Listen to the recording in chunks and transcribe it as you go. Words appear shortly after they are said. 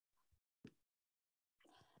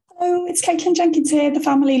Hello, it's Caitlin Jenkins here, the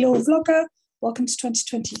family law vlogger. Welcome to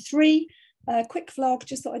 2023. Quick vlog,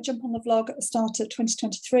 just thought I'd jump on the vlog at the start of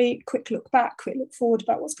 2023. Quick look back, quick look forward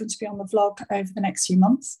about what's going to be on the vlog over the next few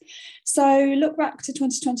months. So look back to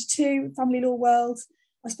 2022, family law world.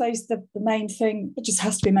 I suppose the main thing that just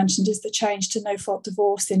has to be mentioned is the change to no-fault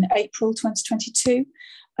divorce in April 2022.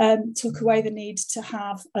 Took away the need to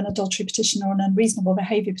have an adultery petition or an unreasonable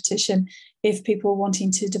behaviour petition if people were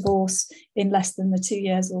wanting to divorce in less than the 2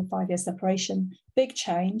 years or 5 year separation. Big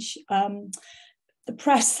change. The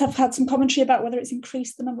press have had some commentary about whether it's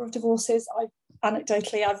increased the number of divorces.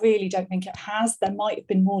 Anecdotally, I really don't think it has. There might have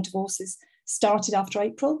been more divorces started after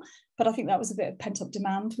April, but I think that was a bit of pent-up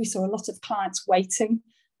demand. We saw a lot of clients waiting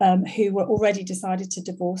who were already decided to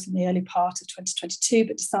divorce in the early part of 2022,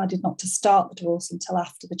 but decided not to start the divorce until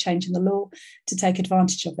after the change in the law to take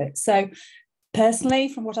advantage of it. So personally,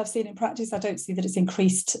 from what I've seen in practice, I don't see that it's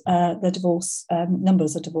increased the divorce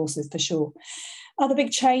numbers of divorces for sure. Other big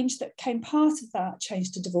change that came part of that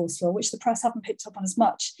change to divorce law, which the press haven't picked up on as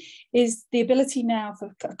much, is the ability now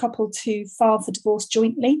for a couple to file for divorce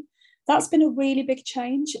jointly. That's been a really big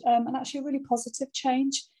change and actually a really positive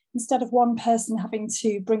change. Instead of one person having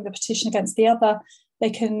to bring the petition against the other,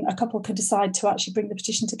 a couple can decide to actually bring the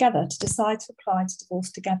petition together, to decide to apply to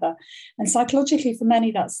divorce together. And psychologically, for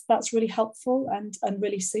many, that's really helpful and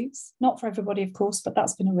really suits. Not for everybody, of course, but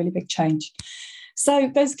that's been a really big change.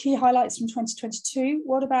 So those are key highlights from 2022.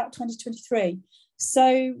 What about 2023?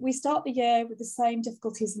 So we start the year with the same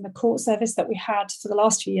difficulties in the court service that we had for the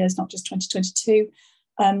last few years, not just 2022.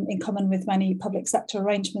 In common with many public sector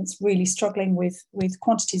arrangements, really struggling with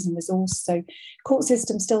quantities and resource. So court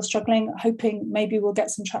system still struggling, hoping maybe we'll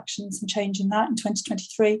get some traction, some change in that in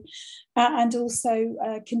 2023. And also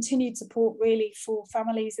continued support really for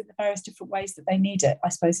families in the various different ways that they need it, I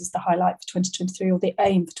suppose is the highlight for 2023, or the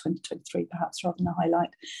aim for 2023 perhaps, rather than a highlight.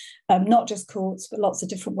 Not just courts, but lots of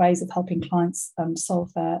different ways of helping clients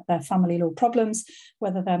solve their family law problems,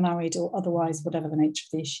 whether they're married or otherwise, whatever the nature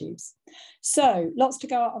of the issues. So lots to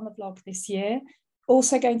go out on the vlog this year.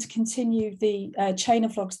 Also going to continue the chain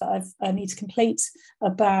of vlogs that I need to complete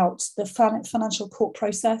about the financial court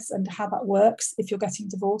process and how that works if you're getting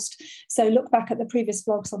divorced. So look back at the previous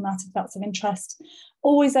vlogs on that if that's of interest.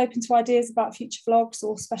 Always open to ideas about future vlogs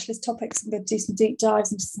or specialist topics. I'm going to do some deep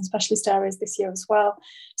dives into some specialist areas this year as well.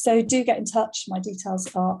 So do get in touch. My details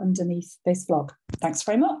are underneath this vlog. Thanks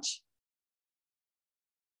very much.